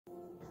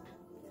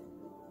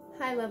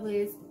Hi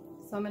lovelies.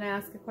 So I'm going to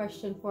ask a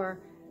question for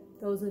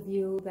those of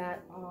you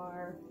that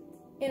are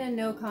in a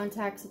no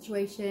contact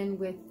situation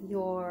with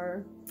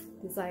your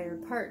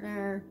desired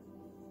partner.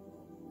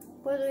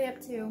 What are they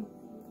up to?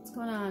 What's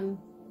going on?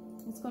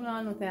 What's going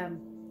on with them?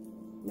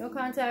 No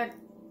contact.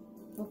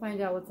 We'll find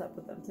out what's up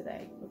with them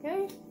today,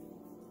 okay?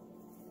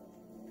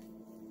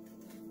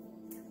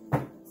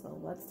 So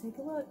let's take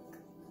a look.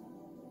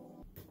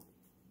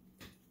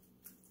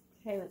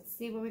 Okay, let's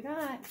see what we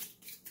got.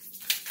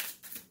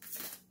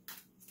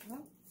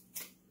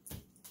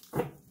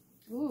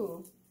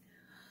 Ooh.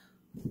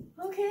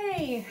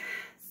 Okay,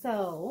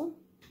 so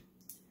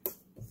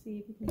let's see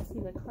if you can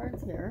see the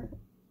cards here.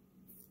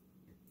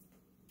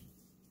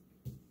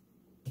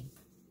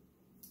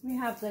 We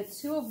have the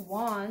Two of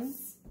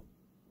Wands.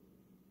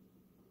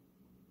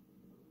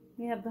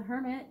 We have the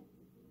Hermit.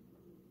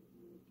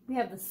 We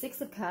have the Six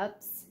of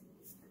Cups.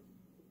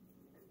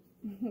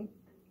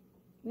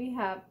 We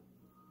have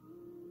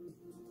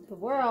the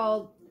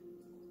World.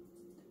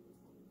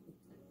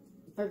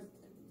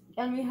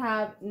 And we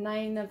have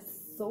Nine of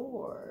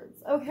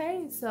Swords.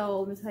 Okay,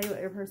 so let me tell you what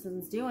your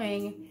person's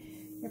doing.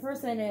 Your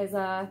person is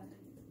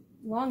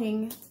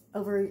longing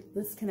over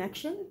this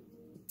connection.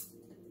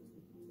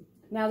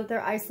 Now that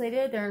they're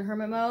isolated, they're in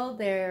hermit mode,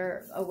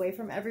 they're away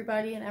from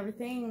everybody and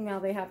everything. Now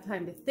they have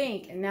time to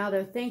think, and now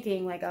they're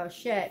thinking like, oh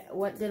shit,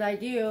 what did I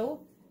do?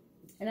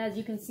 And as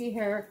you can see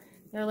here,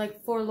 they're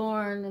like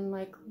forlorn and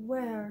like,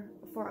 where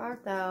for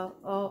art thou?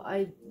 Oh,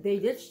 they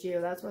ditched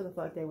you. That's where the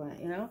fuck they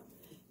went, you know?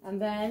 And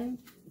then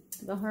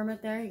the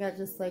Hermit there, you got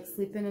just like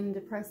sleeping and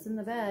depressed in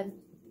the bed.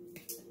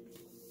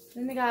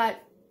 Then they got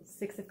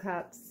Six of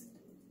Cups.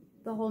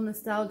 The whole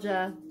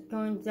nostalgia,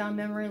 going down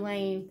memory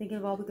lane, thinking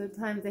of all the good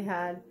times they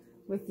had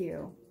with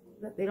you.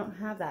 But they don't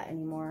have that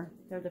anymore.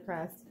 They're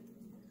depressed.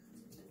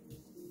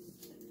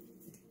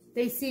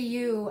 They see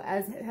you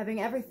as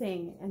having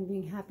everything and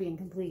being happy and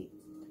complete.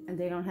 And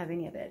they don't have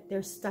any of it.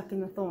 They're stuck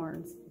in the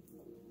thorns.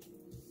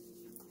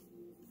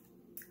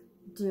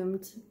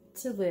 Doomed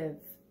to live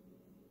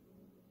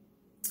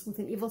with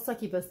an evil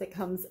succubus that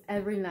comes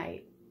every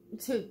night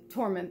to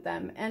torment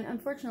them. And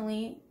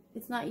unfortunately,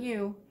 it's not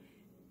you.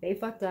 They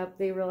fucked up.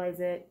 They realize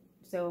it.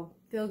 So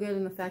feel good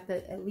in the fact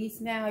that at least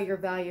now your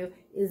value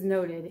is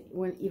noted,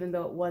 even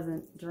though it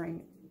wasn't during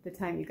the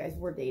time you guys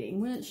were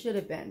dating, when it should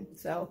have been.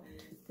 So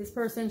this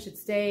person should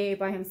stay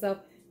by himself,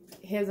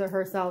 his or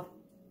herself.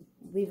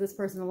 Leave this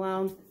person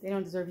alone. They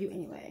don't deserve you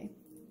anyway.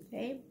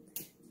 Okay?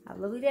 Have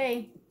a lovely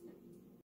day.